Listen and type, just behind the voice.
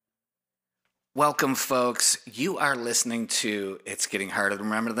Welcome, folks. You are listening to It's Getting Harder to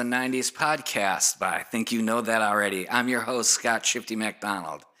Remember the 90s podcast, but I think you know that already. I'm your host, Scott Shifty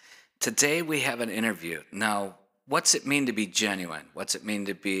McDonald. Today we have an interview. Now, what's it mean to be genuine? What's it mean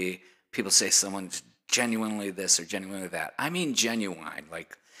to be, people say someone's genuinely this or genuinely that? I mean genuine,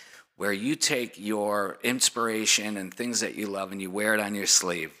 like where you take your inspiration and things that you love and you wear it on your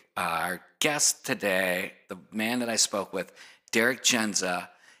sleeve. Our guest today, the man that I spoke with, Derek Jendza,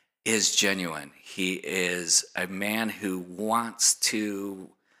 is genuine. He is a man who wants to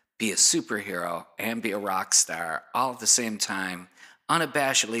be a superhero and be a rock star all at the same time,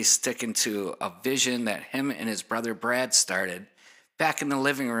 unabashedly sticking to a vision that him and his brother Brad started back in the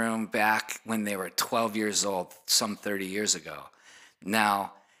living room back when they were 12 years old, some 30 years ago.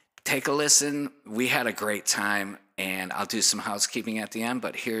 Now, take a listen. We had a great time, and I'll do some housekeeping at the end,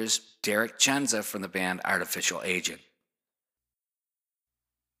 but here's Derek Jendza from the band Artificial Agent.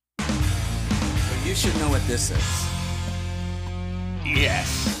 You should know what this is.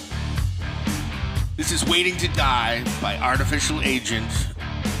 Yes. This is Waiting to Die by Artificial Agent,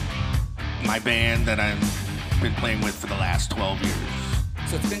 my band that I've been playing with for the last 12 years.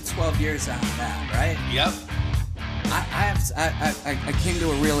 So it's been 12 years on that, right? Yep. I came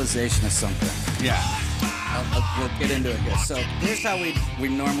to a realization of something. Yeah. We'll get into it here. So here's how we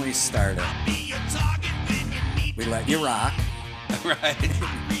normally start it. We let you rock. Right.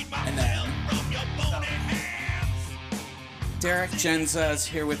 And then Derek Jendza is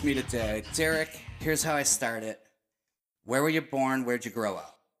here with me today. Derek, here's how I start it. Where were you born? Where'd you grow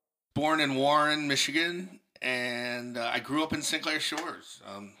up? Born in Warren, Michigan, and I grew up in St. Clair Shores.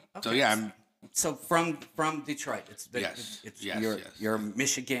 Okay. So yeah, I'm. So from Detroit. Yes. You're a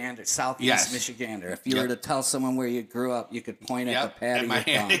Michigander, Southeast Michigander. If you were to tell someone where you grew up, you could point at the pad of your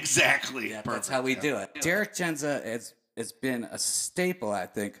thumb. Exactly. Yeah, Perfect. that's how we do it. Derek Jendza has been a staple, I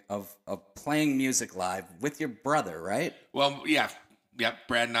think, of playing music live with your brother, right? Well, yeah.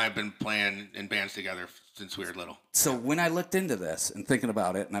 Brad and I have been playing in bands together since we were little. So when I looked into this and thinking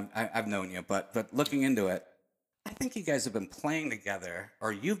about it, and I've known you, but looking into it, I think you guys have been playing together,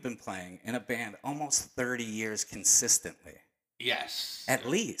 or you've been playing in a band almost 30 years consistently. Yes. At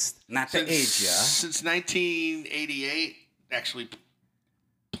least. Not to age you. Since 1988, actually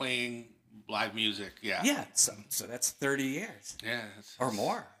playing live music, yeah. Yeah, so that's 30 years. Yeah. Or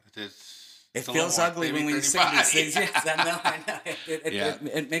more. It a feels more, ugly when we say these things. Yes, I know.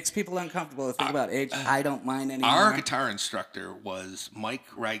 It makes people uncomfortable to think about age. I don't mind anymore. Our guitar instructor was Mike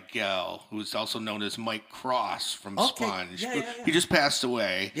Rigel, who's also known as Mike Cross from Sponge. Yeah. He just passed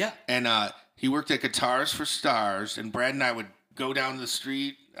away. Yeah. And he worked at Guitars for Stars, and Brad and I would go down the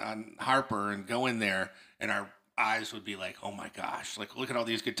street on Harper and go in there, and our eyes would be like, oh my gosh, like look at all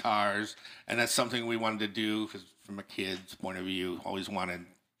these guitars. And that's something we wanted to do because from a kid's point of view, always wanted,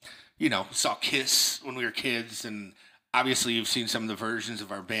 saw Kiss when we were kids. And obviously you've seen some of the versions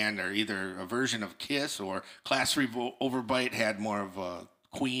of our band are either a version of Kiss or Class 3 Overbite had more of a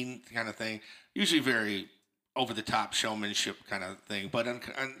Queen kind of thing. Usually very over the top showmanship kind of thing, but on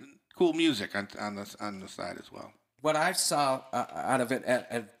cool music on the side as well. What I saw out of it,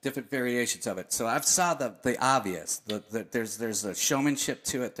 at different variations of it. So I've saw the obvious. There's a showmanship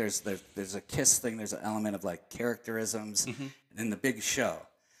to it. There's a Kiss thing. There's an element of like characterisms in the big show.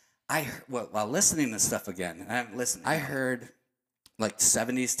 While listening to stuff again, and I'm listening, I heard like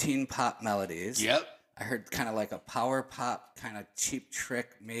 70s teen pop melodies. Yep. I heard kind of like a power pop kind of Cheap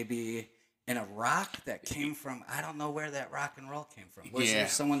Trick maybe. And a rock that came from, I don't know where that rock and roll came from. Was there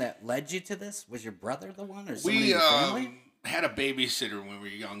someone that led you to this? Was your brother the one or somebody in your family? Had a babysitter when we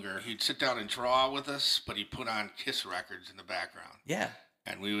were younger. He'd sit down and draw with us, but he put on Kiss records in the background. Yeah.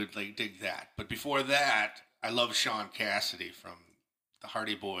 And we would like dig that. But before that, I love Sean Cassidy from the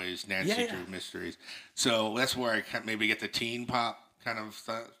Hardy Boys, Nancy Drew Mysteries. So that's where I maybe get the teen pop kind of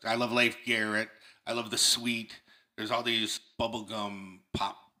stuff. I love Leif Garrett. I love The Sweet. There's all these bubblegum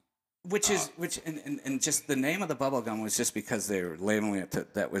pop. Which just the name of the bubblegum was just because they were labeling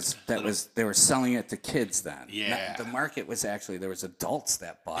it they were selling it to kids then. Yeah. The market was actually, there was adults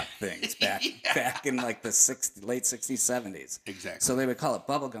that bought things back in like the late 60s, 70s. Exactly. So they would call it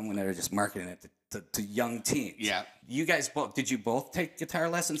bubblegum when they were just marketing it to young teens. Yeah. You guys did you both take guitar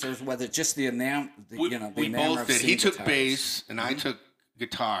lessons, or was it just the we both did. He took bass and I took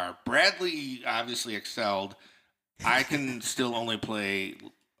guitar. Bradley obviously excelled. I can still only play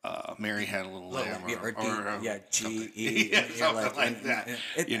Mary Had a Little Lamb, G, E, something like that.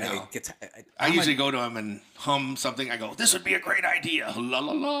 I usually go to him and hum something. I go, "This would be a great idea, la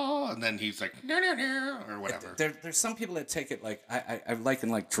la la," and then he's like, "No, no, no," or whatever. There's some people that take it like I liken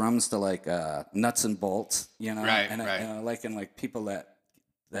like drums to like nuts and bolts, Right, and I liken like people that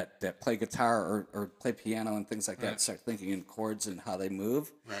that play guitar or play piano and things like that start thinking in chords and how they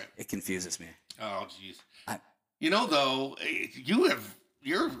move, it confuses me. Oh, geez. Though,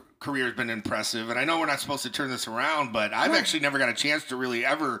 your career has been impressive, and I know we're not supposed to turn this around, but I've actually never got a chance to really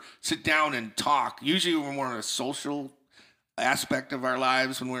ever sit down and talk. Usually we're more on a social aspect of our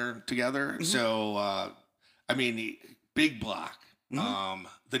lives when we're together. Mm-hmm. So, Big Block. Mm-hmm.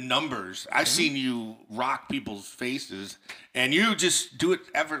 The numbers. I've seen you rock people's faces, and you just do it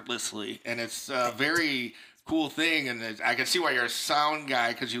effortlessly, and it's a very cool thing. And I can see why you're a sound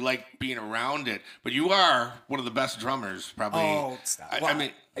guy because you like being around it. But you are one of the best drummers, probably. Oh, stop.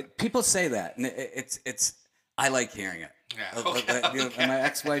 People say that, and it's. I like hearing it. Yeah. Okay. And my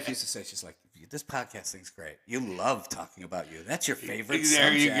ex-wife used to say, she's like, this podcast thing's great. You love talking about you. That's your favorite subject.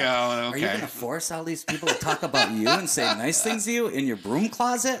 There you go. Okay. Are you going to force all these people to talk about you and say nice things to you in your broom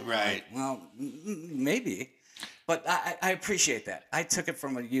closet? Right. Well, maybe. But I appreciate that. I took it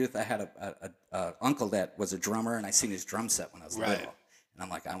from a youth. I had a uncle that was a drummer, and I seen his drum set when I was little. And I'm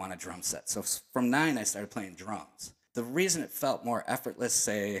like, I want a drum set. So from 9, I started playing drums. The reason it felt more effortless,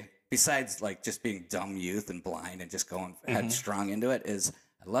 say, besides like just being dumb youth and blind and just going headstrong into it, is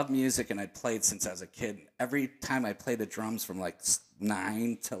I love music, and I played since I was a kid. Every time I played the drums from like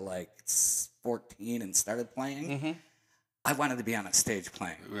 9 to like 14 and started playing, I wanted to be on a stage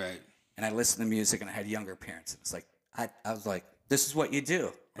playing. Right. And I listened to music, and I had younger parents. And it's like, I was like, this is what you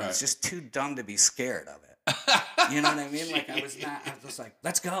do. And it's just too dumb to be scared of it. You know what I mean? Like I was just like,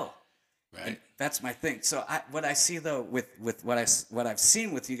 let's go. Right. And that's my thing. So what I see though with what I've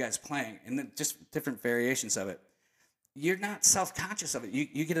seen with you guys playing, and then just different variations of it, you're not self-conscious of it.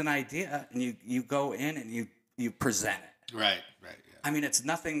 You get an idea, and you go in and you present it. Right. Yeah. I mean, it's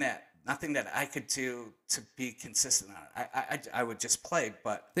nothing that I could do to be consistent on it. I would just play,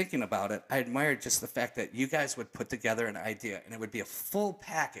 but thinking about it, I admired just the fact that you guys would put together an idea, and it would be a full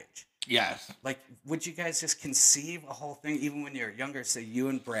package. Yes. Like, would you guys just conceive a whole thing, even when you're younger, say you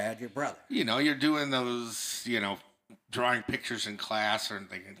and Brad, your brother? You're doing those, drawing pictures in class or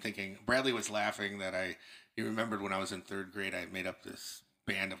thinking. Bradley was laughing that he remembered when I was in 3rd grade, I made up this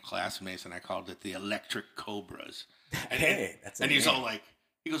band of classmates, and I called it the Electric Cobras. And, that's and he's all like,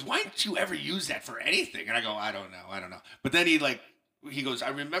 he goes, why didn't you ever use that for anything? And I go, I don't know. But then he goes, I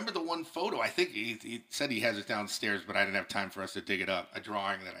remember the one photo. I think he said he has it downstairs, but I didn't have time for us to dig it up. A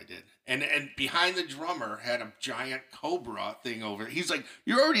drawing that I did. And behind the drummer had a giant cobra thing over it. He's like,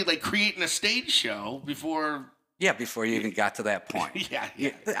 you're already like creating a stage show before. Yeah, before you even got to that point. Yeah.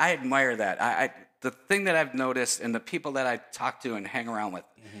 I admire that. The thing that I've noticed, and the people that I talk to and hang around with,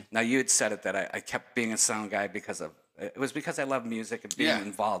 now you had said it that I kept being a sound guy because I love music and being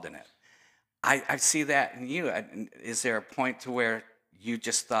involved in it. I see that in you. Is there a point to where you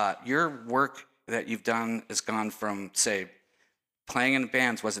just thought your work that you've done has gone from, say, playing in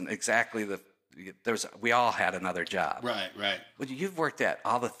bands wasn't exactly we all had another job. Right. Well, you've worked at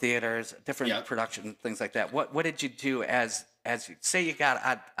all the theaters, different production, things like that. What did you do as you say you got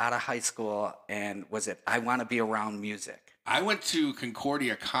out of high school, and was it, I want to be around music? I went to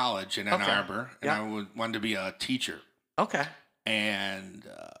Concordia College in Ann Arbor, and I wanted to be a teacher. Okay. And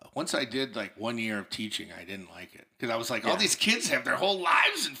once I did like 1 year of teaching, I didn't like it because I was like, all these kids have their whole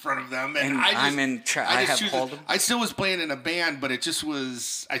lives in front of them, and I still was playing in a band, but it just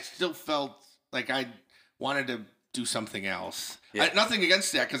was. I still felt like I wanted to do something else. Yeah. Nothing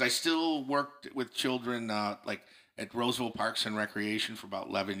against that because I still worked with children, like at Roseville Parks and Recreation for about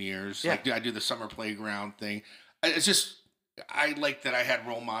 11 years. Yeah. Like I do the summer playground thing. It's just I like that I had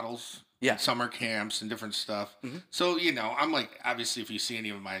role models. Yeah, summer camps and different stuff. Mm-hmm. So I'm like, obviously, if you see any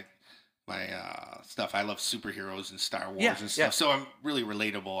of my stuff, I love superheroes and Star Wars and stuff. Yeah. So I'm really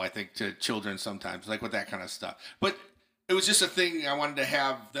relatable, I think, to children sometimes, like with that kind of stuff. But it was just a thing I wanted to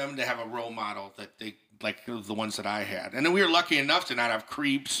have them to have a role model that they like the ones that I had, and then we were lucky enough to not have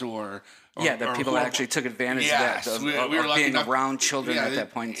creeps or that people actually took advantage of that. We were lucky being around children at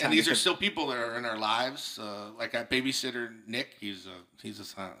that point in time. And these are still people that are in our lives. Like our babysitter Nick, he's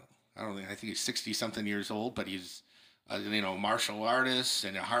a I think he's 60-something years old, but he's a martial artist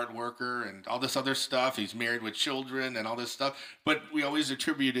and a hard worker and all this other stuff. He's married with children and all this stuff. But we always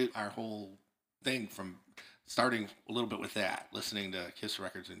attributed our whole thing from starting a little bit with that, listening to Kiss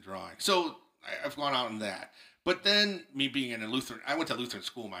records and drawing. So I've gone out in that. But then me being in I went to Lutheran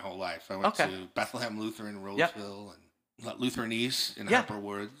school my whole life. I went to Bethlehem Lutheran, Roseville, and Lutheran East in Harper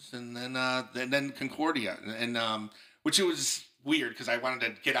Woods, and then Concordia, and which it was weird because I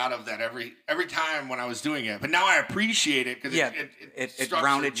wanted to get out of that every time when I was doing it, but now I appreciate it because it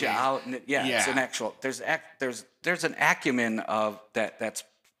rounded you out, and it's an actual there's an acumen of that's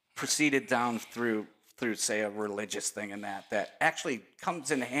proceeded down through through, say, a religious thing and that actually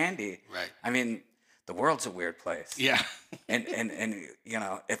comes in handy. Right. I mean, the world's a weird place. Yeah. and you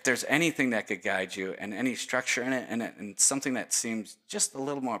know, if there's anything that could guide you and any structure in it and something that seems just a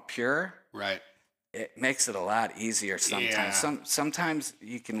little more pure, Right. it makes it a lot easier sometimes. Yeah. Sometimes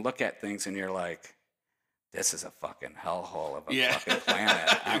you can look at things and you're like, this is a fucking hellhole of a Yeah. fucking planet.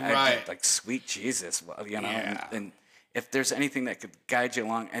 Right. Like, sweet Jesus, you know. Yeah. And if there's anything that could guide you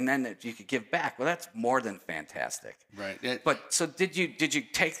along, and then if you could give back, well, that's more than fantastic. Right. But so did you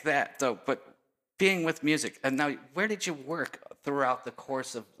take that though? But being with music, and now where did you work throughout the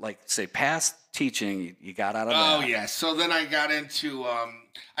course of, like, say, past teaching? You got out of that. Oh yeah. So then I got into.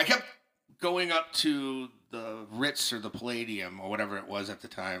 I kept going up to the Ritz or the Palladium or whatever it was at the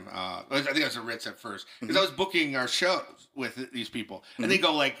time. I think it was the Ritz at first because I was booking our shows with these people, and they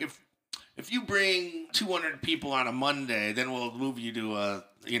go like, if you bring 200 people on a Monday, then we'll move you to a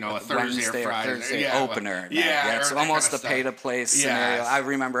Thursday Wednesday or Friday Thursday opener. It's almost a pay-to-play scenario. I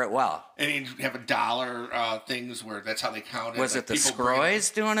remember it well. And you'd have $1 things where that's how they counted. Was it the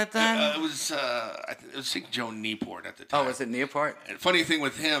Scroys doing it then? It was I think Joe Newport at the time. Oh, was it Newport? And funny thing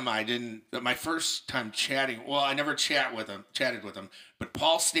with him, my first time chatting. Well, I never chatted with him, but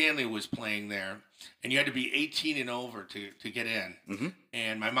Paul Stanley was playing there, and you had to be 18 and over to get in. Mm-hmm.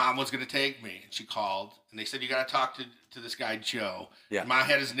 And my mom was going to take me, and she called, and they said, you got to talk to this guy Joe. Yeah. Mom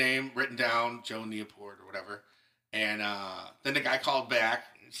had his name written down, Joe Newport or whatever. And then the guy called back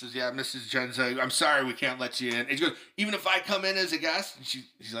and says, yeah, Mrs. Jendza, I'm sorry we can't let you in. And he goes, even if I come in as a guest? And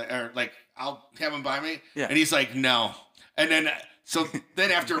she's like, I'll have him by me? Yeah. And he's like, no. And then so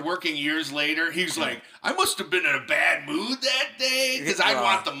then after working years later, he's like, I must have been in a bad mood that day because I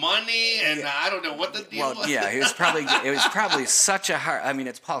want the money and I don't know what the deal was. Yeah, it was probably such a hard. I mean,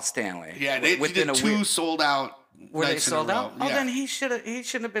 it's Paul Stanley. Yeah, they did two sold out. Were they sold out? Oh, then he shouldn't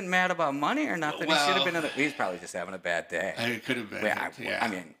have been mad about money or nothing. Well, he should have been. He's probably just having a bad day. It could have been. Yeah. I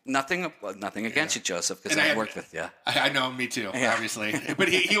mean, nothing against you, Joseph, because I worked with you. I know, me too, obviously. But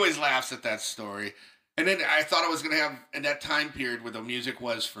he always laughs at that story. And then I thought I was going to have, in that time period where the music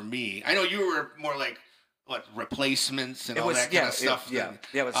was for me. I know you were more like, replacements and all that kind of stuff.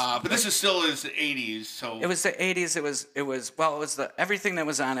 But this is still is the 80s. So it was the 80s. It was everything that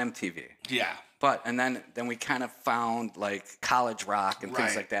was on MTV. Yeah. And then we kind of found like college rock and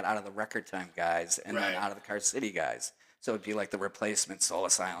things like that out of the Record Time guys and then out of the Car City guys. So it'd be like the Replacement, Soul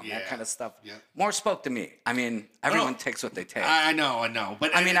Asylum, that kind of stuff. Yeah. More spoke to me. I mean, everyone takes what they take. I know.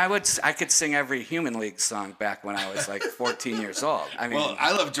 But I could sing every Human League song back when I was like 14 years old. I mean,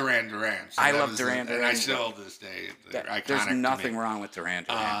 I love Duran Duran. So I love Duran Duran. And I still to this day, they're iconic. There's nothing wrong with Duran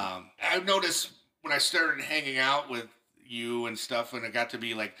Duran. I noticed when I started hanging out with you and stuff when it got to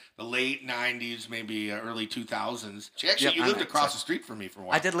be like the late 90s, maybe early 2000s. Actually, you lived across the street from me for a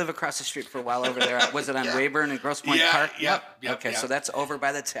while. I did live across the street for a while over there. Was it on Weyburn and Grosse Pointe Park? Yep. Okay, so that's over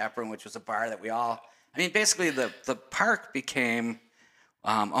by the Tap Room, which was a bar that we all... I mean, basically the park became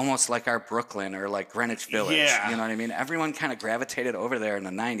almost like our Brooklyn or like Greenwich Village. Yeah. You know what I mean? Everyone kind of gravitated over there in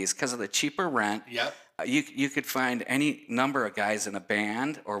the 90s because of the cheaper rent. Yep. You could find any number of guys in a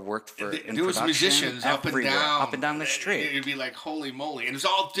band or worked for in there was musicians up and down the street. It'd be like holy moly, and it was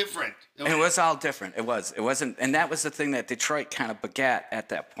all different. It was all different. It wasn't, and that was the thing that Detroit kind of begat at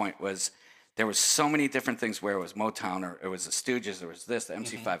that point was there was so many different things where it was Motown or it was the Stooges, there was this, the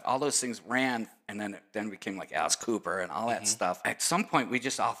MC5, all those things ran, and then it became like Alice Cooper and all that stuff. At some point, we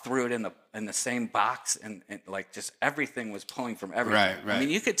just all threw it in the same box, and like just everything was pulling from everything. Right. I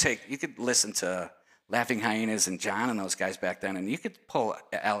mean, you could listen to Laughing Hyenas and John and those guys back then, and you could pull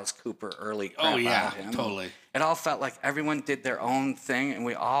Alice Cooper early crap out of him. Totally. It all felt like everyone did their own thing, and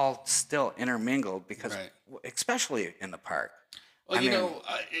we all still intermingled because, especially in the park. Well,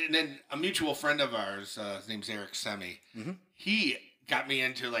 and then a mutual friend of ours, his name's Eric Semi, he got me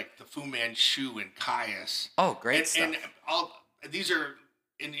into like the Fu Manchu and Caius. Oh, great stuff. And these are,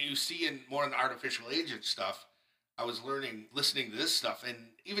 and you see in more in the artificial agent stuff, I was listening to this stuff, and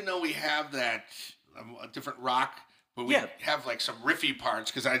even though we have that a different rock, but we have like some riffy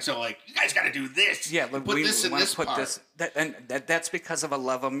parts because I'd say like, you guys got to do this. Yeah, but put this in this part. That's because of a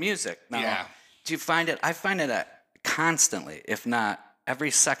love of music. Now, do you find it? I find it constantly, if not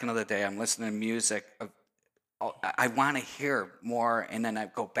every second of the day. I'm listening to music. I want to hear more, and then I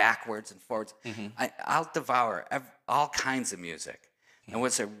go backwards and forwards. I'll devour all kinds of music. And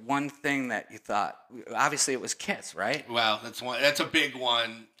was there one thing that you thought? Obviously, it was Kiss, right? Well, that's a big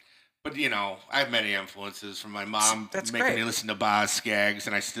one. But, I have many influences from my mom making me listen to Boz Scaggs,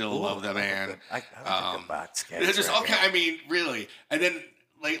 and I still love the band. I like Boz Scaggs. Just really. And then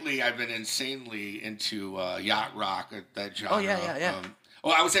lately I've been insanely into yacht rock, that genre. Oh, yeah. Oh,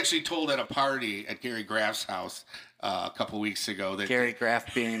 I was actually told at a party at Gary Graff's house a couple weeks ago that Gary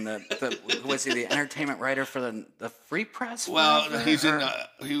Graff being was he the entertainment writer for the Free Press? well, forever, he's in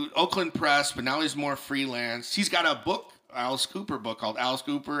or- Oakland Press, but now he's more freelance. He's got a book, Alice Cooper book called Alice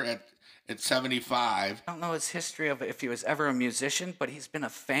Cooper at 75. I don't know his history of if he was ever a musician, but he's been a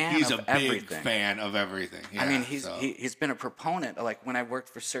fan He's of a big everything. fan of everything. I Yeah, mean, so. he's been a proponent. Like when I worked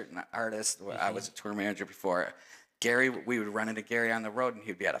for certain artists, I was a tour manager before. Gary, we would run into Gary on the road, and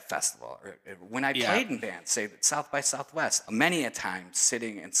he'd be at a festival. Or when I Yeah. played in bands, say South by Southwest, many a time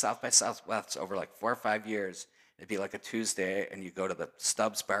sitting in South by Southwest over like 4 or 5 years, it'd be like a Tuesday, and you go to the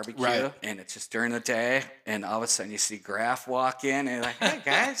Stubbs barbecue, Right. and it's just during the day, and all of a sudden you see Graff walk in, and you're like, "Hey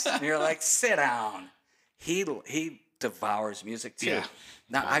guys," and you're like, "Sit down." He devours music too. Yeah.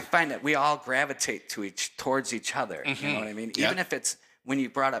 Now I find that we all gravitate towards each other. You know what I mean? Even if it's when you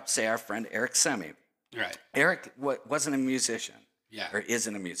brought up, say, our friend Eric Semi. Right. Eric wasn't a musician, Yeah. or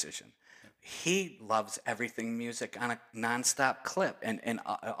isn't a musician. He loves everything music on a nonstop clip and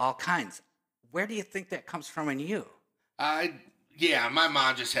all kinds. Where do you think that comes from in you? Yeah, my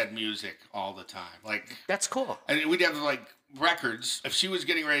mom just had music all the time. Like, That's cool. and we'd have like records. If she was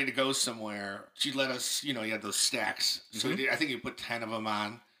getting ready to go somewhere, she'd let us, you had those stacks. So I think you put 10 of them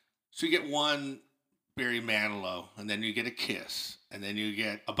on. So you get one Barry Manilow, and then you get a Kiss, and then you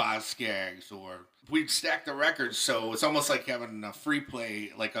get a Boz Scaggs, or we'd stack the records. So it's almost like having a free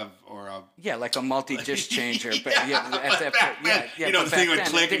play, like Yeah, like a multi-disc changer. But Yeah, but back then, the but thing back would then,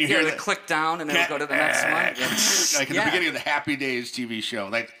 click and you hear the the click down, and then go to the next one. like in the beginning of the Happy Days TV show.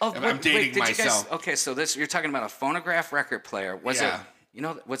 Like, I'm dating myself. Okay, so you're talking about a phonograph record player. Was Yeah.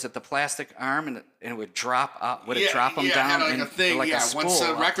 it? Was it the plastic arm and it would drop up? Would it drop them yeah, down? Had like in- a thing. like a Yeah, once spool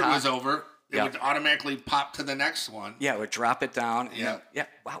the up record top? was over, it Yeah. would automatically pop to the next one. Yeah, it would drop it down. And Yeah. then-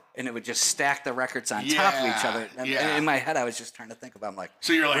 wow. And it would just stack the records on top of each other. And yeah. in my head, I was just trying to think about. I'm like,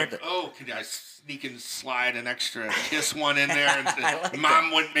 So you're where like, did- oh, could I sneak and slide an extra Kiss one in there? And like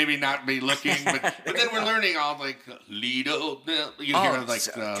Mom would maybe not be looking, but then we're learning all like Lido. You hear like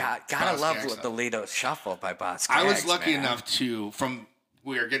gotta Boz love Scaggs the stuff. Lido Shuffle by Boz I was Scaggs, lucky man. enough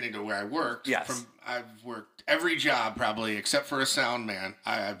we are getting to where I worked. Yes. I've worked every job probably except for a sound man.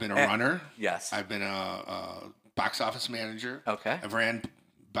 I've been a runner. Yes. I've been a box office manager. Okay. I've ran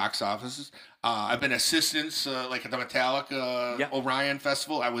box offices. I've been assistants like at the Metallica Orion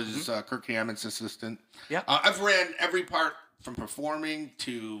Festival. I was Kirk Hammett's assistant. Yeah. I've ran every part from performing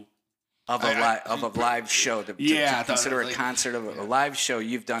to Of a live show to consider a like- concert of a live show.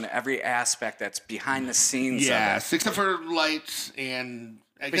 You've done every aspect that's behind the scenes. yes, except for lights and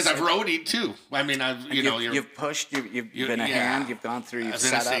because I've roadied too. I mean, you've pushed. You've been a hand. You've gone through. You've I've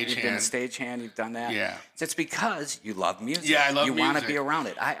been a set up. You've been a stagehand. stagehand. You've done that. Yeah. It's because you love music. Yeah, I love You want to music. be around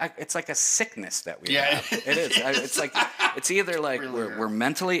it. It's like a sickness that we Yeah, have. It is. It's like it's either like Really we're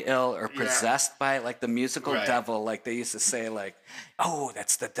mentally ill or possessed by like the musical Right. devil. Like they used to say, like, oh,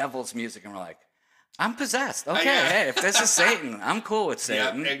 that's the devil's music, and we're like, I'm possessed. Okay, Yeah. hey, if this is Satan, I'm cool with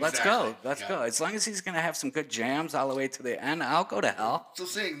Yeah, Satan. Let's go. exactly. Let's Yeah. go. As long as he's gonna have some good jams all the way to the end, I'll go to hell. So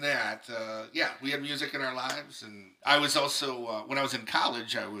saying that, we had music in our lives, and I was also when I was in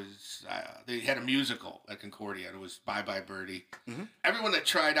college, they had a musical at Concordia. It was Bye Bye Birdie. Mm-hmm. Everyone that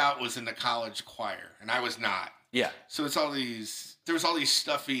tried out was in the college choir, and I was not. Yeah. So there was all these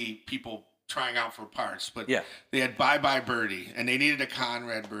stuffy people trying out for parts, but Yeah. they had Bye Bye Birdie, and they needed a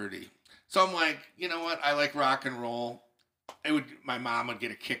Conrad Birdie. So I'm like, you know what? I like rock and roll. My mom would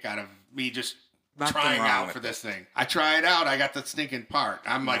get a kick out of me just Nothing trying wrong out with for it. this thing. I tried out. I got the stinking part.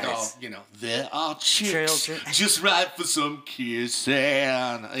 I'm like, Nice. there are chicks Children. just right for some kissing.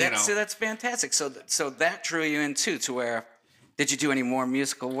 See, that's fantastic. So that drew you in too, to where did you do any more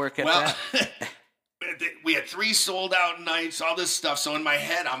musical work at Well, that? we had 3 sold out nights, all this stuff. So in my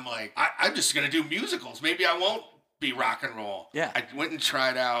head, I'm like, I'm just going to do musicals. Maybe I won't be rock and roll. Yeah. I went and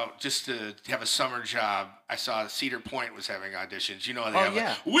tried out just to have a summer job. I saw Cedar Point was having auditions. They have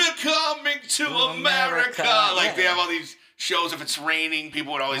yeah. We're coming to America. Like they have all these shows. If it's raining,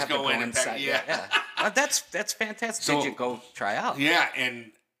 people would always Have to go in and inside. Yeah. Well, that's fantastic. So- did you go try out? Yeah,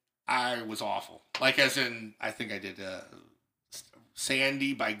 and I was awful. Like as in, I think I did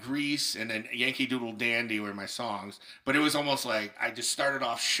Sandy by Grease and then Yankee Doodle Dandy were my songs. But it was almost like I just started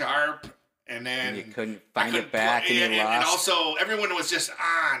off sharp and then And you couldn't find it back and you lost. And also everyone was just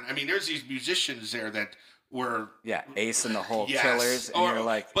on. I mean, there's these musicians there that were Yeah, Ace and the Whole yes, Killers, and you're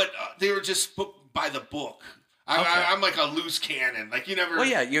like, but they were just booked by the book. Okay. I'm like a loose cannon. Like you never. Well,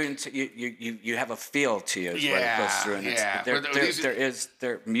 yeah, you have a feel to you is what it goes through, and yeah.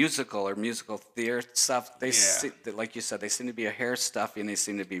 there musical theater stuff. Yeah. Like you said, they seem to be a hair stuffy and they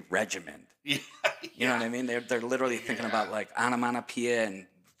seem to be regimented. Yeah. You know what I mean? They're literally thinking about like onomatopoeia and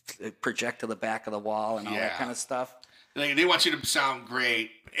project to the back of the wall and all that kind of stuff. Like they want you to sound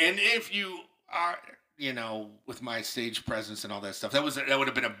great, and if you are, with my stage presence and all that stuff, that would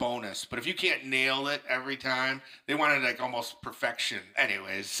have been a bonus. But if you can't nail it every time, they wanted like almost perfection.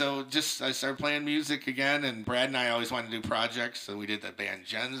 Anyways, so I started playing music again, and Brad and I always wanted to do projects, so we did the band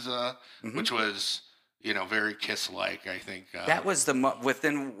Jendza, which was very Kiss-like. I think that was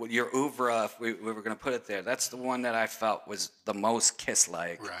within your oeuvre. If we were going to put it there, that's the one that I felt was the most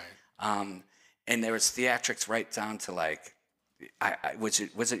Kiss-like. Right. And there was theatrics right down to like. Was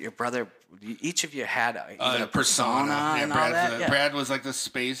it your brother? Each of you had even a persona and all that. Brad was like the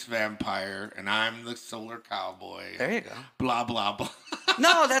space vampire, and I'm the solar cowboy. There you go. Blah blah blah.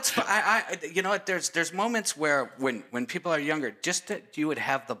 No, that's you know what? There's moments where when people are younger, just that you would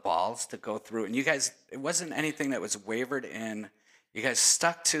have the balls to go through, and you guys, it wasn't anything that was wavered in. You guys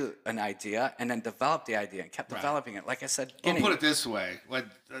stuck to an idea and then developed the idea and kept developing it. Like I said, I'll put it this way: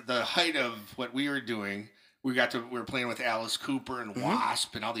 the height of what we were doing. We were playing with Alice Cooper and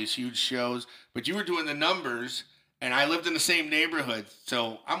Wasp and all these huge shows, but you were doing the numbers, and I lived in the same neighborhood,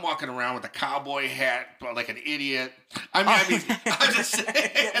 so I'm walking around with a cowboy hat, like an idiot. I'm just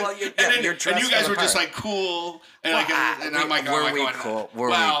saying. Well, and you guys were just like cool, and and I'm like, were we cool? Were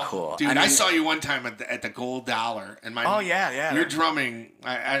we cool? Dude, I saw you one time at the Gold Dollar, and you're drumming.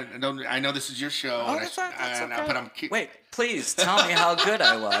 I know this is your show. Oh, that's okay. But wait, please tell me how good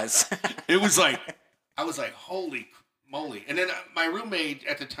I was. It was like. I was like, holy moly. And then my roommate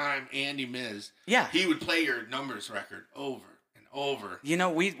at the time, Andy Miz, he would play your numbers record over and over.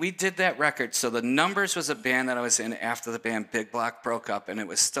 We did that record. So the Numbers was a band that I was in after the band Big Block broke up, and it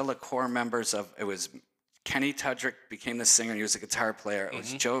was still a core members of, it was Kenny Tudrick became the singer, and he was a guitar player. It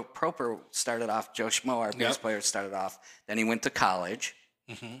was Joe Proper started off, Joe Schmo, our bass player, started off. Then he went to college.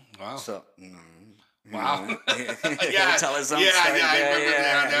 Wow. So... Wow. Tell his own story. I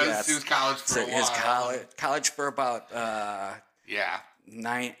remember that. He was college for a while. His college for about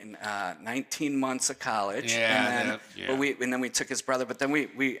 19 months of college. And then we took his brother, but then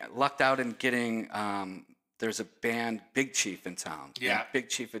we lucked out in getting there's a band, Big Chief, in town. Yeah. And Big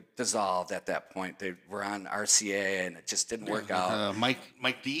Chief had dissolved at that point. They were on RCA and it just didn't work out. Mike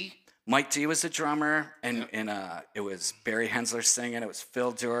D? Mike D was the drummer, and it was Barry Hensler singing. It was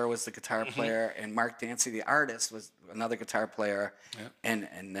Phil Durer was the guitar player, and Mark Dancy, the artist, was another guitar player, and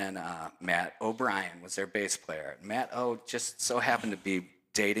then Matt O'Brien was their bass player. Matt O just so happened to be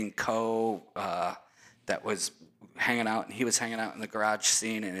dating Co that was hanging out, and he was hanging out in the garage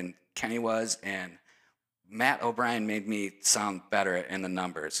scene, and Kenny was, and Matt O'Brien made me sound better in the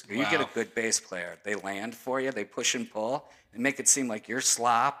numbers. You get a good bass player, they land for you, they push and pull, and make it seem like your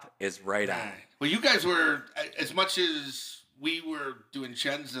slop is right on. Well, you guys were, as much as we were doing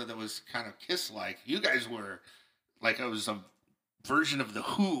Jendza that was kind of Kiss-like, you guys were like it was a version of The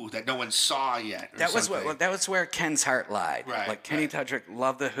Who that no one saw yet. That was where Ken's heart lied. Right, like Kenny Tudrick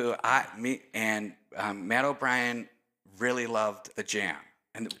loved The Who. And Matt O'Brien really loved The Jam.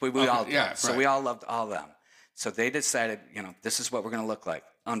 And we all did. Yeah, so we all loved all of them. So they decided, this is what we're going to look like.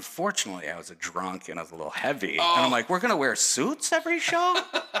 Unfortunately, I was a drunk and I was a little heavy. And I'm like, we're going to wear suits every show?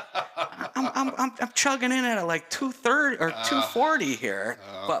 I'm chugging in at like 230 or 240 here.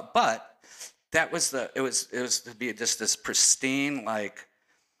 But that was it was to be just this pristine, like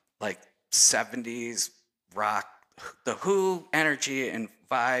 70s rock, The Who energy and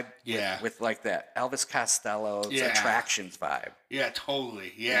vibe with like that Elvis Costello's Attractions vibe. Yeah,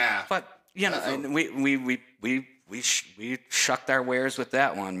 totally. Yeah. But, and we shucked our wares with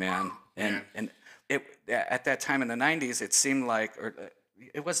that one, man. And it at that time in the 90s, it seemed like, or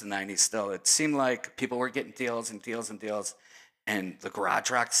it was the 90s still, it seemed like people were getting deals and deals and deals. And the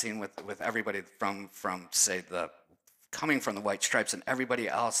garage rock scene with everybody from say, coming from the White Stripes and everybody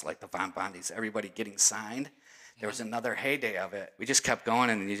else, like the Von Bondis, everybody getting signed. There was another heyday of it. We just kept going,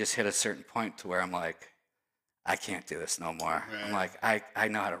 and then you just hit a certain point to where I'm like, I can't do this no more. Right. I'm like, I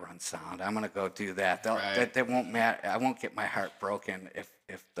know how to run sound. I'm gonna go do that. That won't matter. I won't get my heart broken if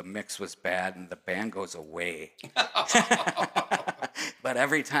the mix was bad and the band goes away. But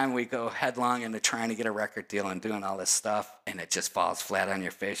every time we go headlong into trying to get a record deal and doing all this stuff, and it just falls flat on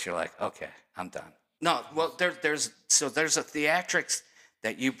your face, you're like, okay, I'm done. No, well, there's a theatrics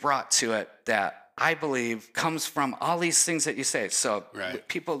that you brought to it that I believe, comes from all these things that you say. So Right.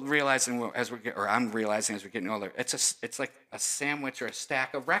 people realizing or I'm realizing as we're getting older, it's like a sandwich or a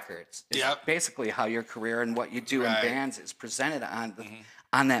stack of records. It's Yep. basically how your career and what you do Right. in bands is presented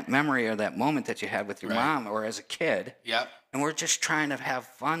on that memory or that moment that you had with your Right. mom or as a kid. Yep. And we're just trying to have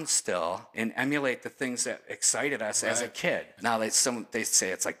fun still and emulate the things that excited us as a Right. kid. Now they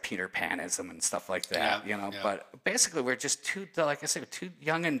say it's like Peter Panism and stuff like that, Yeah, yeah. But basically we're just like I said, too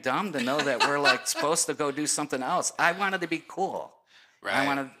young and dumb to know that we're like supposed to go do something else. I wanted to be cool. Right.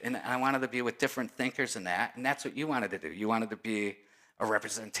 I wanted to be with different thinkers and that's what you wanted to do. You wanted to be a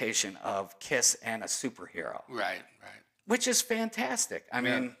representation of Kiss and a superhero. Right. Which is fantastic. I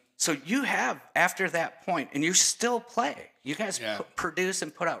mean, so you have, after that point, and you still play. You guys produce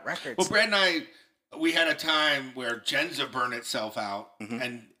and put out records. Well, Brad and I, we had a time where Jendza burned itself out,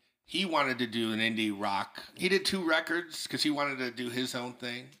 and he wanted to do an indie rock. He did 2 records because he wanted to do his own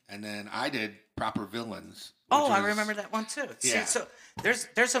thing, and then I did Proper Villains. I remember that one too. Yeah. See, so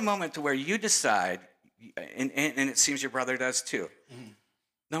there's a moment to where you decide, and it seems your brother does too,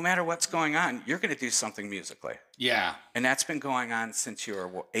 no matter what's going on, you're going to do something musically. Yeah. And that's been going on since you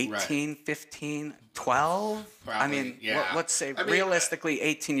were 18, 15, 12? Probably, I mean, let's say realistically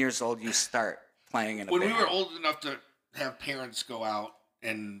 18 years old, you start playing in a band. When we were old enough to have parents go out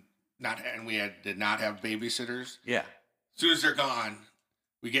and we did not have babysitters. Yeah. As soon as they're gone,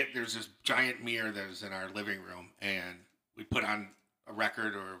 there's this giant mirror that was in our living room, and we put on a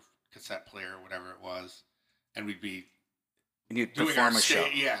record or a cassette player or whatever it was, and we'd be and you'd perform a show.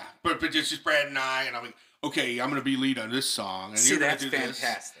 Yeah, but just Brad and I, and I'm like, okay, I'm going to be lead on this song, and See, you're going that's to do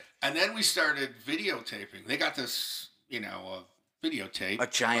fantastic. this. And then we started videotaping. They got this, a videotape, a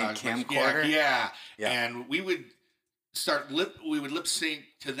giant camcorder. Yeah, and we would lip sync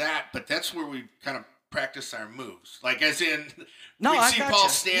to that, but that's where we kind of practice our moves. Like as in, we'd see Paul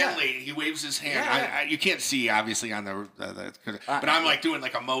Stanley, he waves his hand. You can't see obviously on but I'm like doing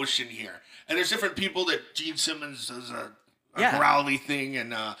like a motion here. And there's different people that Gene Simmons does a growly thing,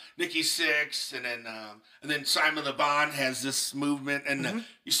 and Nikki Sixx, and then Simon Le Bon has this movement, and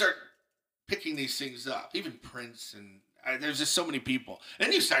you start picking these things up. Even Prince, and there's just so many people. And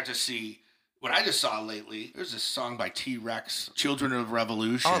then you start to see what I just saw lately. There's this song by T-Rex, "Children of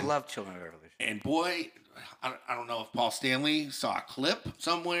Revolution." Oh, I love "Children of Revolution." And boy, I don't know if Paul Stanley saw a clip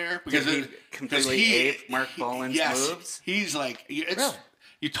somewhere because he completely aped Mark Bolan's moves. He's like,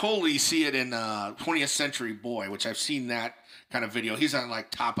 you totally see it in 20th Century Boy, which I've seen that kind of video. He's on like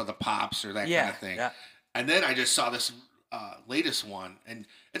Top of the Pops or that kind of thing. Yeah. And then I just saw this latest one, and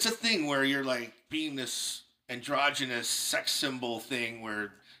it's a thing where you're like being this androgynous sex symbol thing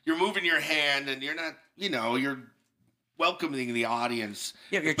where you're moving your hand and you're not, you're welcoming the audience.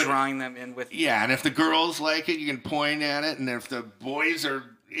 Yeah, you're drawing them in with. Yeah, and if the girls like it, you can point at it, and if the boys are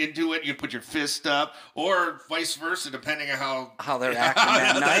into it, you put your fist up, or vice versa, depending on how they're acting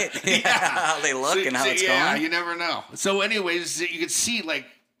that night. How they look and how it's going. Yeah, you never know. So, anyways, you can see like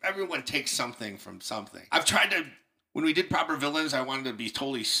everyone takes something from something. I've tried to. When we did Proper Villains, I wanted to be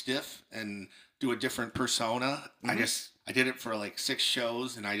totally stiff and do a different persona. I did it for like 6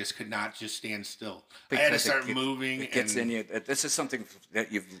 shows, and I just could not just stand still. Because I had to start moving. It gets in you. This is something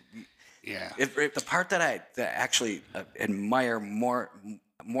that you've. Yeah. The part that I actually admire more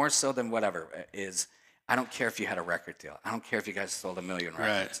so than whatever is, I don't care if you had a record deal. I don't care if you guys sold 1 million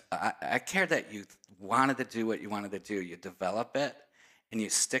records. Right. I care that you wanted to do what you wanted to do. You develop it, and you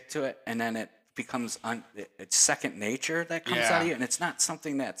stick to it, and then it becomes it's second nature that comes out of you, and it's not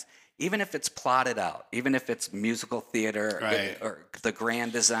something that's. Even if it's plotted out, even if it's musical theater or the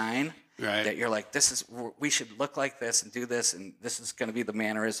grand design, that you're like, we should look like this and do this, and this is going to be the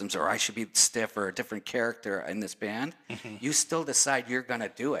mannerisms, or I should be stiff or a different character in this band. You still decide you're going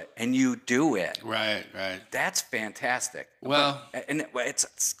to do it, and you do it. Right. That's fantastic. Well,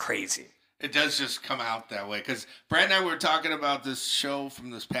 it's crazy. It does just come out that way. Because Brad and I were talking about this show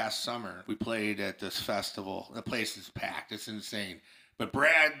from this past summer. We played at this festival. The place is packed. It's insane. But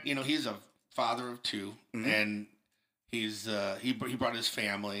Brad, he's a father of 2, and he's he brought his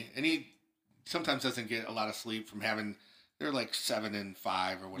family, and he sometimes doesn't get a lot of sleep from they're like 7 and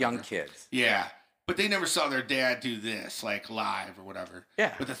 5 or whatever. Young kids. Yeah. But they never saw their dad do this, like live or whatever.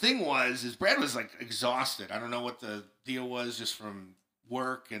 Yeah. But the thing is Brad was like exhausted. I don't know what the deal was, just from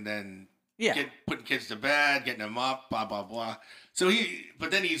work and then putting kids to bed, getting them up, blah, blah, blah. But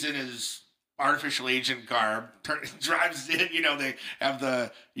then he's in his artificial agent garb, drives in, they have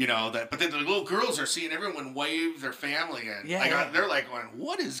but then the little girls are seeing everyone wave their family in. They're like going,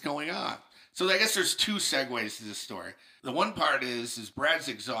 what is going on? So I guess there's 2 segues to this story. The one part is Brad's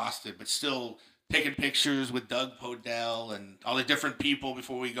exhausted, but still taking pictures with Doug Podell and all the different people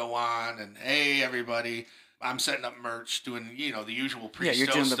before we go on. And hey, everybody, I'm setting up merch, doing the usual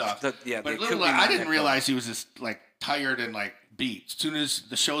pre-show stuff. But little I didn't realize he was just like tired and like beat. As soon as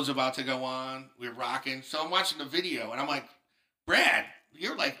the show's about to go on, we're rocking. So I'm watching the video and I'm like, Brad,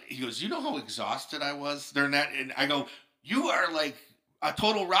 you're like, he goes, you know how exhausted I was during that? And I go, you are like a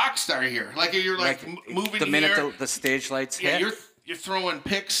total rock star here. Like you're like moving the minute here. the stage lights hit. You're throwing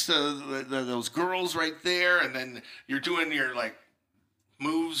pics to those girls right there, and then you're doing your like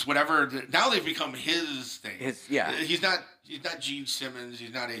moves, whatever. Now they've become his thing. He's not Gene Simmons.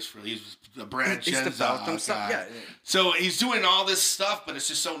 He's not Ace Frehley. He's the Brad Jendza guy. Yeah. So he's doing all this stuff, but it's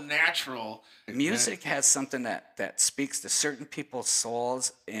just so natural. Music has something that speaks to certain people's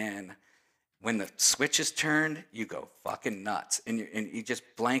souls, and when the switch is turned, you go fucking nuts, and you just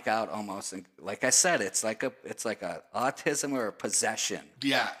blank out almost. And like I said, it's like a autism or a possession.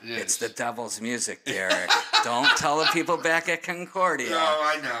 Yeah, it's the devil's music, Derek. Don't tell the people back at Concordia. No,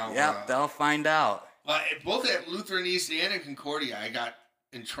 I know. Yep, they'll find out. Both at Lutheran East and at Concordia, I got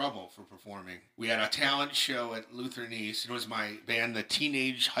in trouble for performing. We had a talent show at Lutheran East. It was my band, the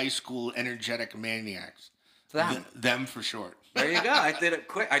Teenage High School Energetic Maniacs. Them for short. There you go. I did it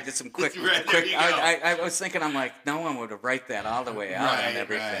quick. I did some quick. I was thinking, I'm like, no one would write that all the way out and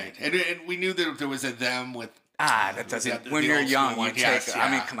everything. Right. And we knew that there was a them with. That doesn't. When you're young, you take. Yeah.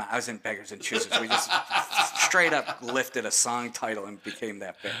 I mean, come on. I was in Beggars and Choosers. We just straight up lifted a song title and became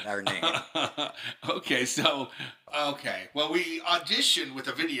our name. Okay, well, we auditioned with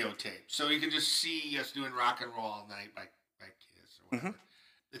a videotape, so you can just see us doing Rock and Roll All Night by Kiss or whatever.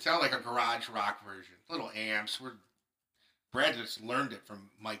 Mm-hmm. It sounded like a garage rock version. Little amps. Brad just learned it from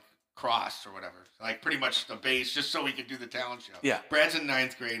Mike Cross or whatever. Like pretty much the bass, just so he could do the talent show. Yeah. Brad's in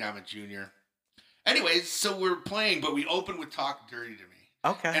 9th grade. I'm a junior. Anyways, so we're playing, but we opened with Talk Dirty to Me.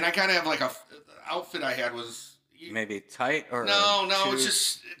 Okay. And I kind of have like the outfit I had was maybe tight or no, it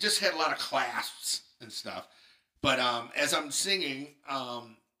just had a lot of clasps and stuff. But as I'm singing,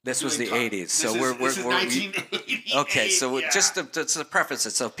 this was the 80s, so this is 1988. Okay, so just to preface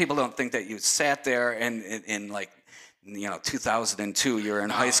it, so people don't think that you sat there and in like 2002, you're in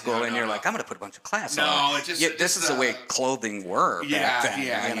high school and you're like, I'm gonna put a bunch of class on. No, it just this is the way clothing were back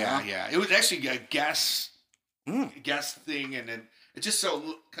then. Yeah. It was actually a guest thing, and it just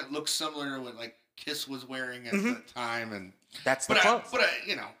looks similar to what like Kiss was wearing at the time, and that's the clothes.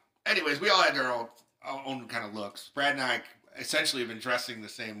 Anyways, we all had our own kind of looks. Brad and I essentially have been dressing the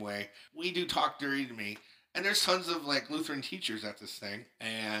same way. We do Talk Dirty to Me. And there's tons of like Lutheran teachers at this thing,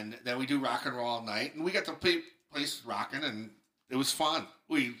 and then we do Rock and Roll All Night, and we got to place rocking, and it was fun.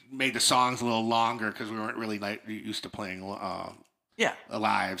 We made the songs a little longer because we weren't really used to playing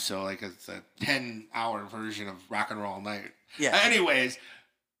live, so like it's a 10-hour version of Rock and Roll All Night. Yeah. Anyways,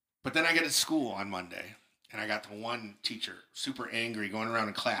 but then I get to school on Monday, and I got to one teacher super angry going around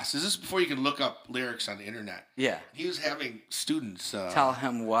in class. This is before you can look up lyrics on the internet. Yeah. He was having students tell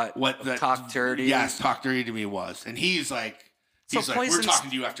him what the Talk Dirty. Yes, Talk Dirty to Me was, and he's like, we're talking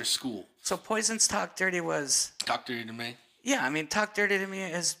to you after school. So Poison's Talk Dirty was... Talk Dirty to Me? Yeah, I mean, Talk Dirty to Me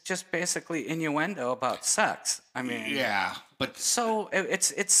is just basically innuendo about sex. I mean... Yeah, but... So,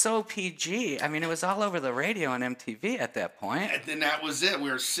 it's so PG. I mean, it was all over the radio and MTV at that point. And then that was it. We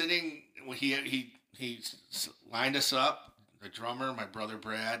were sitting... He lined us up. The drummer, my brother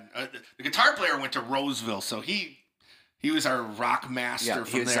Brad. The guitar player went to Roseville, so he was our rock master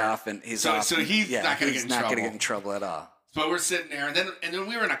from there. So he's not going to get in trouble. He's not going to get in trouble at all. But we're sitting there, and then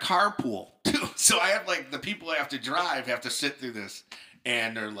we were in a carpool too. So I have like the people I have to drive have to sit through this,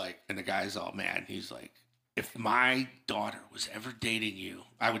 and they're like, and the guy's all mad. He's like, if my daughter was ever dating you,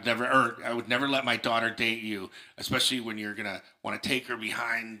 I would never let my daughter date you, especially when you're gonna want to take her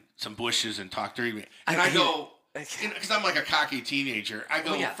behind some bushes and talk dirty to me. And I go, because I'm like a cocky teenager. I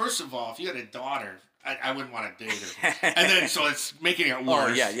go, first of all, if you had a daughter, I wouldn't want to date her. And then, so it's making it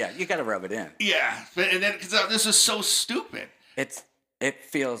worse. Oh, yeah. You got to rub it in. Yeah. And then, because this is so stupid. It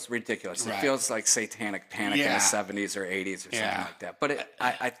feels ridiculous. Right. It feels like satanic panic in the 70s or 80s or something like that. But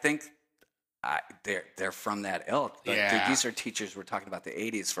I think they're from that ilk. These are teachers, we're talking about the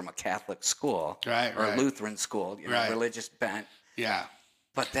 80s, from a Catholic school. Right. Or a Lutheran school, religious bent. Yeah.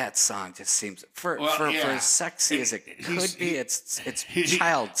 But that song just seems for as sexy as it could be, it's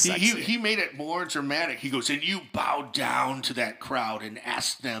child sexy. He made it more dramatic. He goes, and you bowed down to that crowd and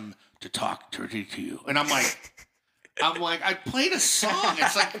asked them to talk dirty to you. And I'm like, I played a song.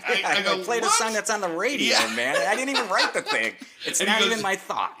 It's like I played a song that's on the radio, man. I didn't even write the thing. It's not even my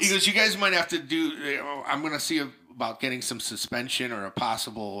thoughts. He goes, you guys might have to do. I'm going to see about getting some suspension or a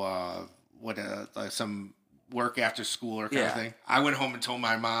possible some work after school or kind of thing. I went home and told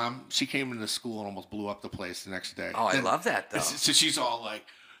my mom. She came into school and almost blew up the place the next day. Oh, I love that, though. So she's all like,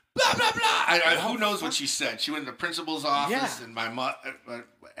 blah, blah, blah. Who knows what she said? She went to the principal's office, and my mom,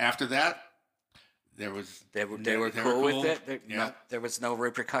 after that, they were cool with it. There was no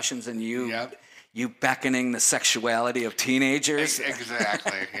repercussions in you beckoning the sexuality of teenagers.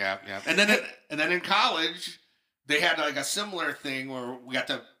 Exactly. yeah. And then in college, they had like a similar thing where we got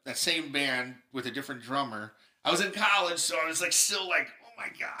that same band with a different drummer. I was in college, so I was like still like, oh my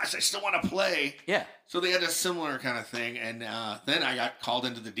gosh, I still want to play. Yeah. So they had a similar kind of thing, and then I got called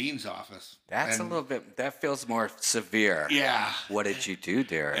into the dean's office. That's a little bit. That feels more severe. Yeah. What did you do,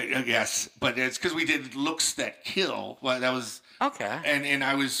 Derek? Yes, but it's because we did Looks That Kill. Well, that was okay. And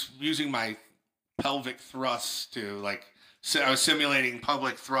I was using my pelvic thrust to like. So I was simulating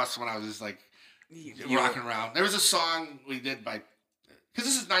pelvic thrust when I was like rocking around. There was a song we did because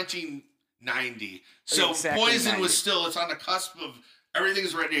this is 1990, so exactly Poison 90. Was still. It's on the cusp of.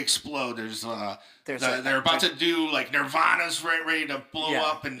 Everything's ready to explode. They're about to do like Nirvana's ready to blow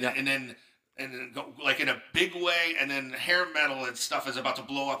up, and then go like in a big way, and then hair metal and stuff is about to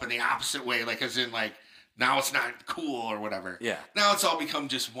blow up in the opposite way, like as in like now it's not cool or whatever. Yeah. Now it's all become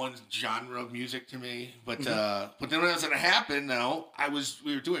just one genre of music to me. But then when it was gonna happen,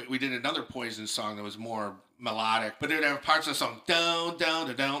 we did another Poison song that was more melodic, but it would have parts of the song down down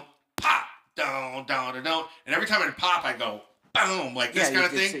to down pop down down to down, and every time it pop, I go. Boom, like this kind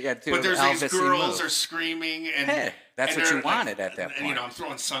of thing. But there's these girls are screaming, and hey, that's what you wanted at that point. And, I'm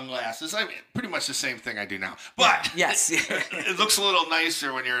throwing sunglasses. I mean, pretty much the same thing I do now. But yes, it looks a little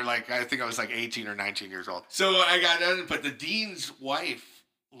nicer when you're like, I think I was like 18 or 19 years old. So I got done, but the dean's wife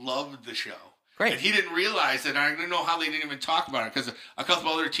loved the show. Great. And he didn't realize it. I don't know how they didn't even talk about it because a couple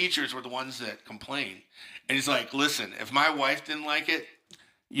other teachers were the ones that complained. And he's like, listen, if my wife didn't like it,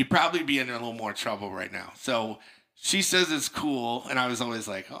 you'd probably be in a little more trouble right now. So she says it's cool, and I was always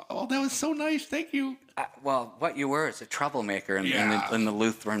like, "Oh, that was so nice, thank you." Well, what you were is a troublemaker in the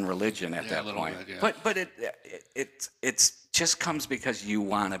Lutheran religion at that point. Bit, But it just comes because you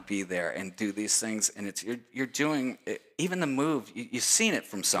want to be there and do these things, and you're doing it, even the move. You've seen it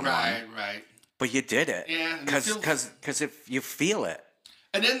from someone, right. But you did it, because if you feel it.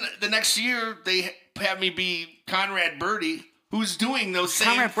 And then the next year they had me be Conrad Birdie. Who's doing those same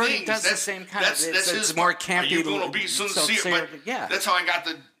Conrad things? Birdie does the same kind of. It's more campy. Are you going to be sincere? But that's how I got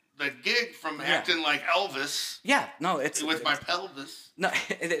the gig from acting like Elvis. Yeah, no, it's with my pelvis. No,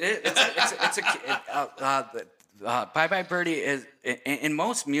 Bye Bye Birdie is in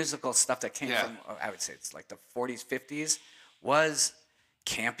most musical stuff that came from. I would say it's like the 40s, 50s was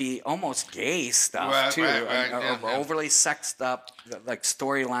campy, almost gay stuff too, overly sexed up like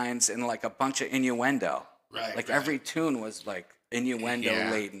storylines and like a bunch of innuendo. Right. Every tune was like innuendo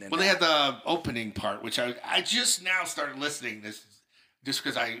laden. Well, they had the opening part, which I just now started listening this just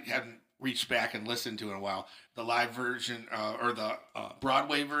because I hadn't reached back and listened to it in a while. The live version or the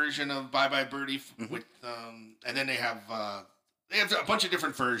Broadway version of Bye Bye Birdie with and then they have a bunch of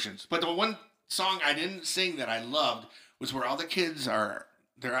different versions. But the one song I didn't sing that I loved was where all the kids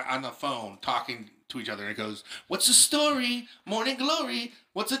they're on the phone talking to each other, and it goes, "What's the story? Morning glory.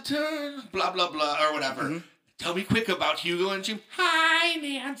 What's a turn? Blah blah blah," or whatever. Tell me quick about Hugo and Jim. Hi,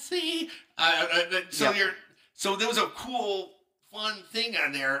 Nancy. So there was a cool, fun thing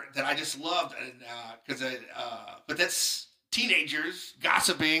on there that I just loved, and but that's teenagers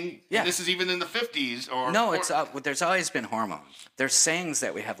gossiping. Yeah. This is even in the 50s there's always been hormones. There's sayings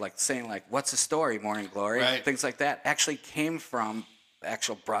that we have, like saying like, "What's the story? Morning glory." Right. Things like that actually came from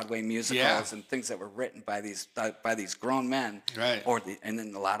actual Broadway musicals and things that were written by these grown men, right? And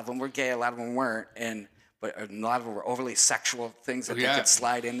then a lot of them were gay, a lot of them weren't, but a lot of them were overly sexual things that they could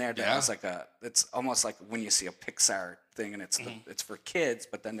slide in there. That was like it's almost like when you see a Pixar thing and it's for kids,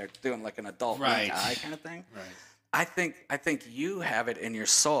 but then they're doing like an adult eye kind of thing. Right. I think you have it in your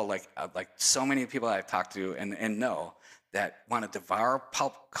soul, like so many people I've talked to and know that want to devour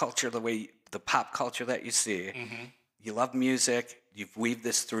pop culture the pop culture that you see. You love music. You've weaved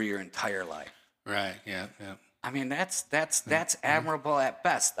this through your entire life. Right. Yeah. I mean, that's admirable at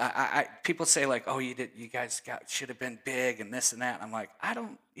best. People say like, "Oh, you guys should have been big and this and that." I'm like, I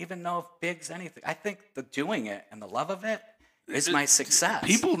don't even know if big's anything. I think the doing it and the love of it is my success.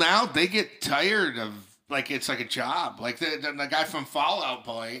 People now, they get tired of like it's like a job. Like the guy from Fall Out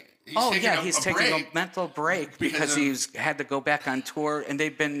Boy. He's taking a mental break because he's had to go back on tour, and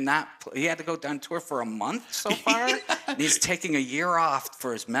he had to go on tour for a month so far. And he's taking a year off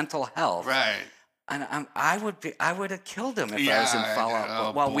for his mental health. Right. And I would have killed him if I was in Fall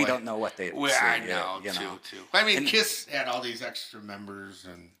Out Boy. We don't know what they. I know, too. I mean, Kiss had all these extra members,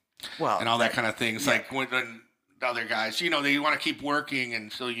 and Well, and all that kind of things. Yeah. Like when other guys, they want to keep working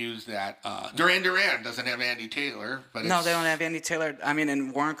and still use that. Duran Duran doesn't have Andy Taylor, but no, they don't have Andy Taylor. I mean,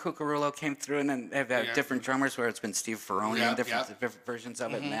 and Warren Cucurullo came through, and then they've had different drummers where it's been Steve Ferrone and different versions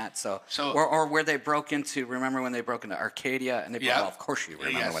of it and that. So or where they broke into. Remember when they broke into Arcadia and they? Well, of course you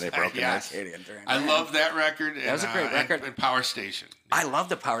remember when they broke into Arcadia and Duran Duran. I love that record. That was a great record. And Power Station. I love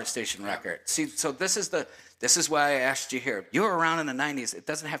the Power Station record. See, so this is why I asked you here. You were around in the 90s. It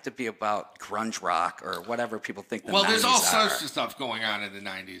doesn't have to be about grunge rock or whatever people think the 90s are. Well, there's all sorts of stuff going on in the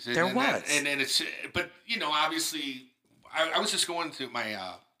 90s. There was. And it's, but, obviously, I was just going through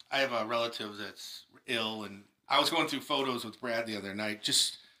I have a relative that's ill, and I was going through photos with Brad the other night,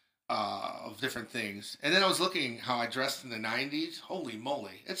 just of different things. And then I was looking how I dressed in the 90s. Holy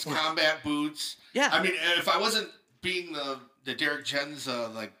moly. It's combat boots. Yeah. I mean, if I wasn't being the Derek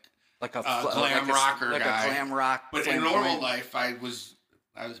Jendza, like a glam rocker guy. Like a glam rock. But in normal life, I was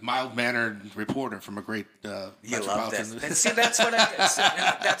mild-mannered reporter from a great you love this. And see, that's what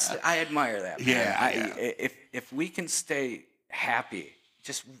I admire that. Yeah, If we can stay happy,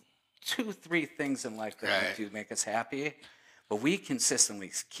 just 2-3 things in life that do make us happy, but we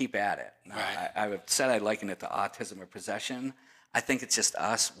consistently keep at it. Now, I said I liken it to autism or possession. I think it's just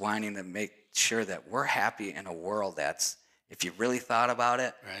us wanting to make sure that we're happy in a world that's, if you really thought about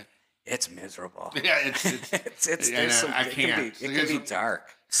it, it's miserable. Yeah, it's it can be dark.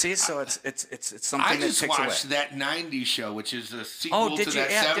 See, so it's something that takes away. I just watched that 90s show, which is a sequel to that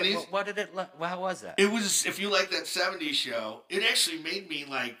 70s. What did it? How was that? It was, if you like that 70s show, it actually made me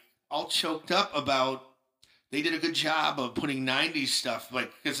all choked up about. They did a good job of putting 90s stuff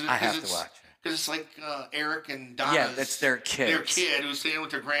because I have to watch. Because it's like Eric and Donna's. Yeah, that's their kid. Their kid who's staying with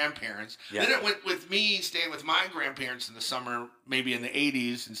their grandparents. Yeah. Then it went with me staying with my grandparents in the summer, maybe in the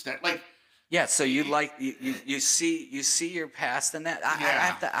 80s instead. Yeah, so you see your past in that.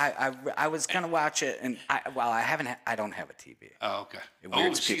 I was gonna watch it, and I don't have a TV. Oh, okay. It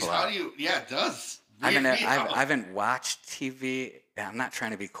weirds people out. How do you? Yeah, it does. I haven't watched TV. I'm not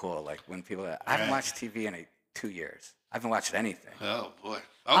trying to be cool, like when people. I haven't watched TV in 2 years. I haven't watched anything. Oh boy.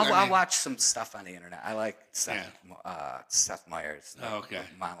 I'll watch some stuff on the internet. I like Seth Meyers'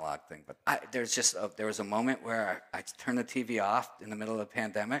 monologue thing. But there was a moment where I turned the TV off in the middle of the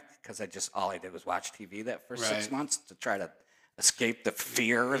pandemic because all I did was watch TV that first 6 months to try to escape the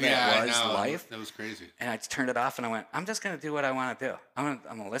fear that was life. That was crazy. And I turned it off and I went, I'm just going to do what I want to do. I'm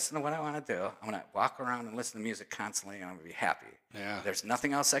going to listen to what I want to do. I'm going to walk around and listen to music constantly, and I'm going to be happy. Yeah. There's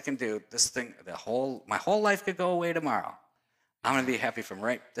nothing else I can do. My whole life could go away tomorrow. I'm going to be happy from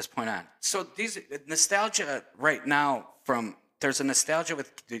this point on. So these nostalgia right now there's a nostalgia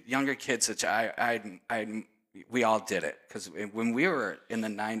with the younger kids, which we all did it. Because when we were in the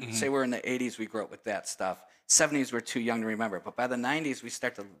 90s, say we're in the 80s, we grew up with that stuff. 70s, we're too young to remember. But by the 90s, we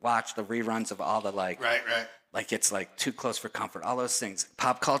start to watch the reruns of all the Right. Like it's Too Close for Comfort, all those things.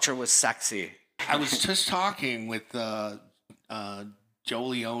 Pop culture was sexy. I was just talking with Joe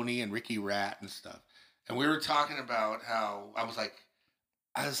Leone and Ricky Rat and stuff. And we were talking about how I was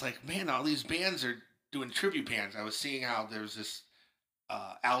like, man, all these bands are doing tribute bands. I was seeing how there's this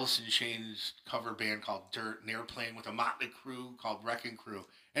Alice in Chains cover band called Dirt, and they were playing with a Motley Crue called Wrecking Crew,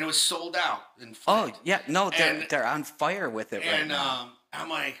 and it was sold out in Flint. Oh yeah, no, they're on fire with it right now. I'm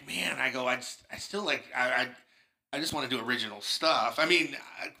like, man, I still like I just want to do original stuff. I mean,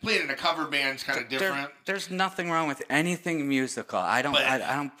 playing in a cover band's kind of different. There's nothing wrong with anything musical. I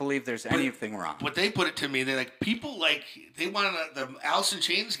don't believe there's anything wrong. But they put it to me, they're like, people they want to, the Alice in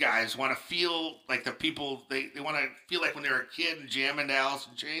Chains guys want to feel like the people, they want to feel like when they were a kid and jamming to Alice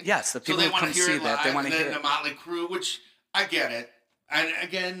in Chains. Yes, the people who come see that, they want to hear it. And then the Motley Crue, which I get it. And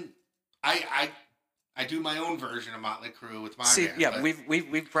again, I do my own version of Motley Crue with my band. Yeah,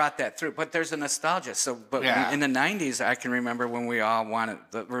 we've brought that through, but there's a nostalgia. So, in the '90s, I can remember when we all wanted.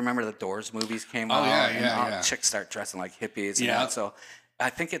 Remember the Doors movies came out, and all chicks start dressing like hippies. And that. So, I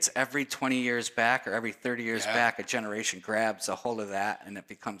think it's every 20 years back or every 30 years back, a generation grabs a hold of that, and it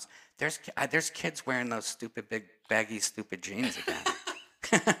becomes there's kids wearing those stupid big baggy stupid jeans again.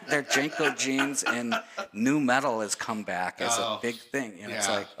 Their Janko jeans, and new metal has come back as a big thing. It's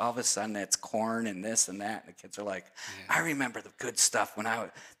like all of a sudden it's Korn and this and that, and the kids are like, I remember the good stuff when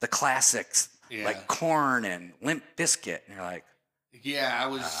the classics like Korn and Limp Bizkit, and you're like, I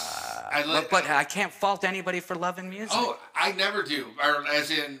was. But I can't fault anybody for loving music. Oh, I never do. Or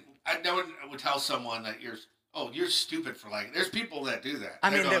as in, I never would tell someone that you're stupid for liking. There's people that do that. I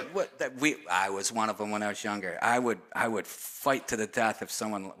mean, I was one of them when I was younger. I would fight to the death if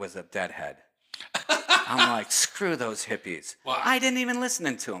someone was a deadhead. I'm like, screw those hippies. Well, I didn't even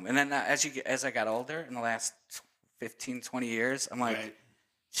listen to them. And then as I got older in the last 15, 20 years, I'm like,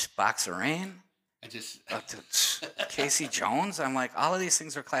 Box of Rain, I just Casey Jones. I'm like, all of these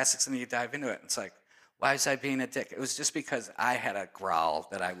things are classics, and you dive into it. And it's like, why was I being a dick? It was just because I had a growl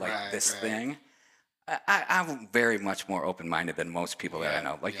that I liked this thing. I'm very much more open-minded than most people that I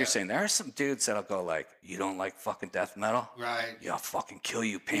know. Like you're saying, there are some dudes that'll go like, you don't like fucking death metal? Right. Yeah, I'll fucking kill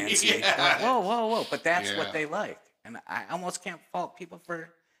you, pansy. Like, whoa. But that's what they like. And I almost can't fault people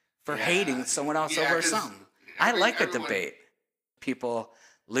for hating someone else over something. I like a debate. People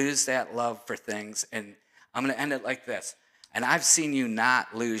lose that love for things, and I'm going to end it like this. And I've seen you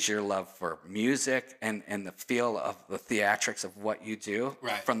not lose your love for music and the feel of the theatrics of what you do.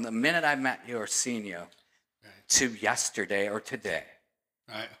 Right. From the minute I met you or seen you to yesterday or today.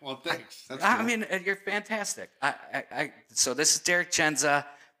 Right. Well, thanks. I mean, you're fantastic. So this is Derek Jendza.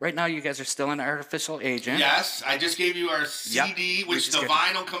 Right now, you guys are still an Artificial Agent. Yes, I just gave you our CD, which the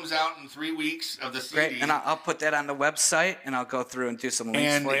vinyl comes out in 3 weeks of the CD. Great, and I'll put that on the website, and I'll go through and do some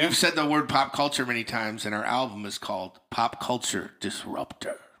links for you. And you've said the word pop culture many times, and our album is called Pop Culture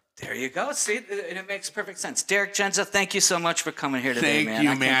Disruptor. There you go. See, it makes perfect sense. Derek Jendza, thank you so much for coming here today, man.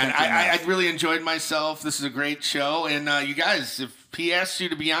 Thank you, man. I really enjoyed myself. This is a great show. And you guys, if he asks you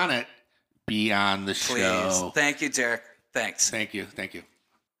to be on it, be on the show. Please. Thank you, Derek. Thanks. Thank you.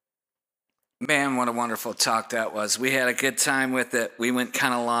 Man, what a wonderful talk that was. We had a good time with it. We went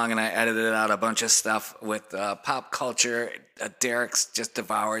kind of long, and I edited out a bunch of stuff with pop culture. Derek just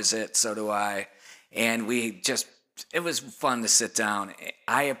devours it. So do I. And it was fun to sit down.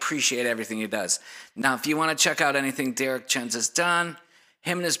 I appreciate everything he does. Now, if you want to check out anything Derek Jendza's done,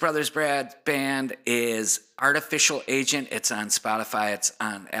 him and his brother's band is Artificial Agent. It's on Spotify. It's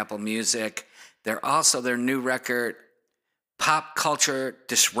on Apple Music. They're also their new record, Pop Culture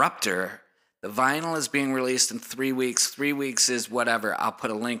Disruptor. The vinyl is being released in 3 weeks. 3 weeks is whatever. I'll put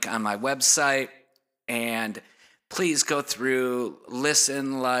a link on my website. And please go through,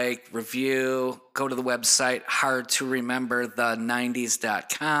 listen, review. Go to the website,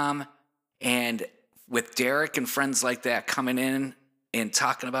 hardtorememberthe90s.com. And with Derek and friends like that coming in and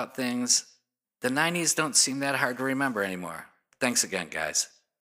talking about things, the 90s don't seem that hard to remember anymore. Thanks again, guys.